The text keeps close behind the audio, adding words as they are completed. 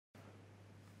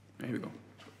Here we go.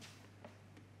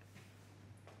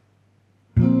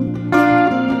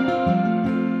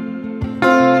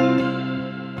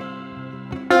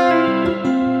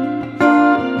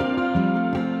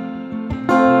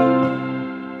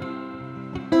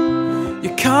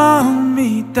 You calm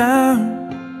me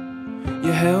down,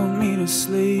 you help me to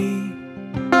sleep.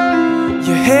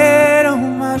 Your head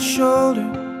on my shoulder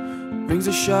brings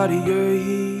a shot of your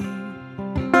heat.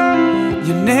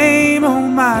 Your name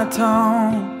on my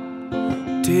tongue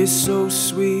tastes so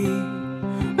sweet.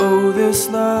 Oh, this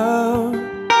love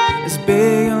is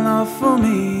big enough for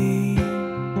me.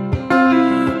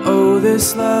 Oh,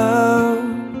 this love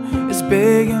is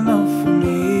big enough for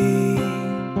me.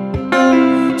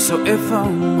 So if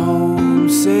I'm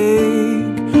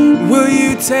homesick, will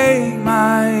you take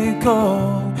my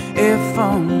call? If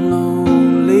I'm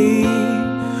lonely,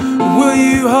 will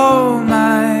you hold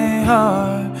my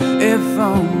heart? If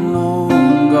I'm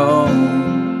long gone,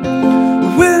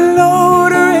 with no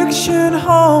direction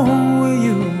home, will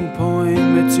you point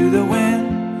me to the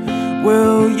wind?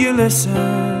 Will you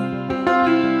listen?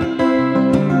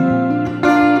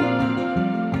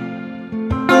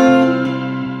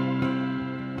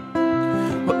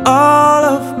 Well, all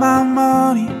of my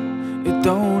money, it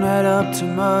don't add up to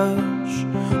much.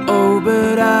 Oh,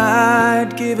 but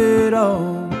I'd give it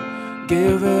all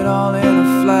in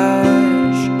a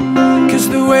flash. 'Cause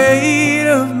the weight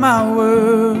of my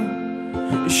world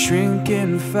is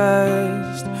shrinking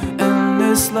fast, and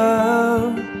this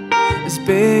love is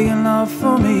big enough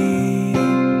for me.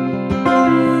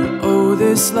 Oh,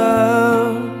 this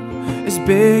love is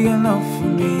big enough for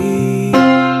me.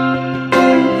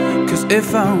 'Cause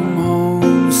if I'm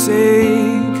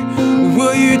homesick,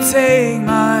 will you take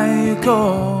my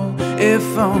call? If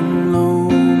I'm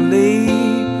lonely,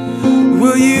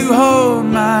 will you hold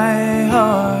my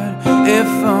heart? If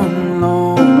I'm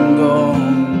long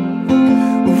gone,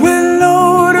 with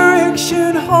no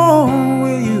direction home,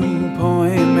 will you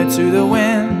point me to the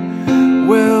wind?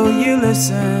 Will you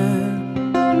listen?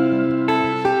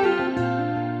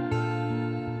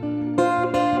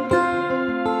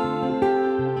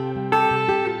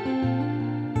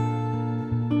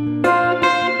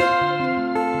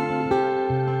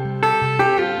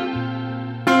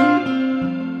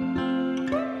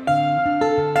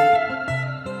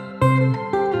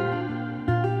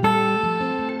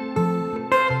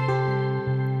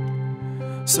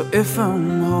 So if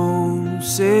I'm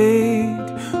homesick,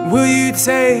 will you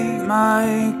take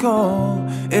my call?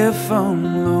 If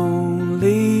I'm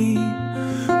lonely,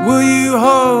 will you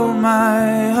hold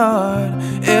my heart?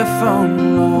 If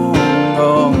I'm long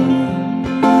gone,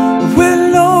 with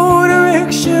no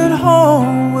direction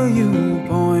home, will you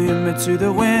point me to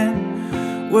the wind?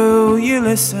 Will you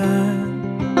listen?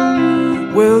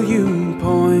 Will you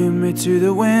point me to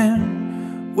the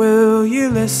wind? Will you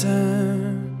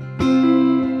listen?